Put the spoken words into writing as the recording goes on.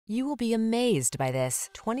You will be amazed by this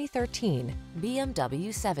 2013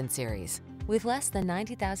 BMW 7 Series. With less than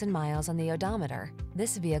 90,000 miles on the odometer,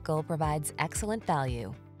 this vehicle provides excellent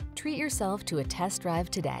value. Treat yourself to a test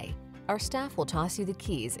drive today. Our staff will toss you the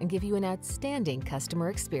keys and give you an outstanding customer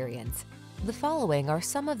experience. The following are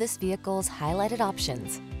some of this vehicle's highlighted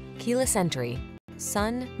options: keyless entry,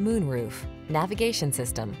 sun, moonroof, navigation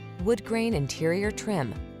system, wood grain interior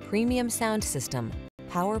trim, premium sound system,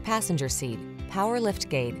 power passenger seat, power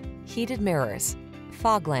liftgate, heated mirrors,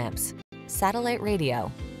 fog lamps, satellite radio.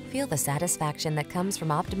 Feel the satisfaction that comes from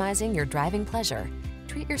optimizing your driving pleasure.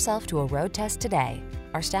 Treat yourself to a road test today.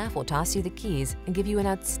 Our staff will toss you the keys and give you an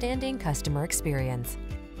outstanding customer experience.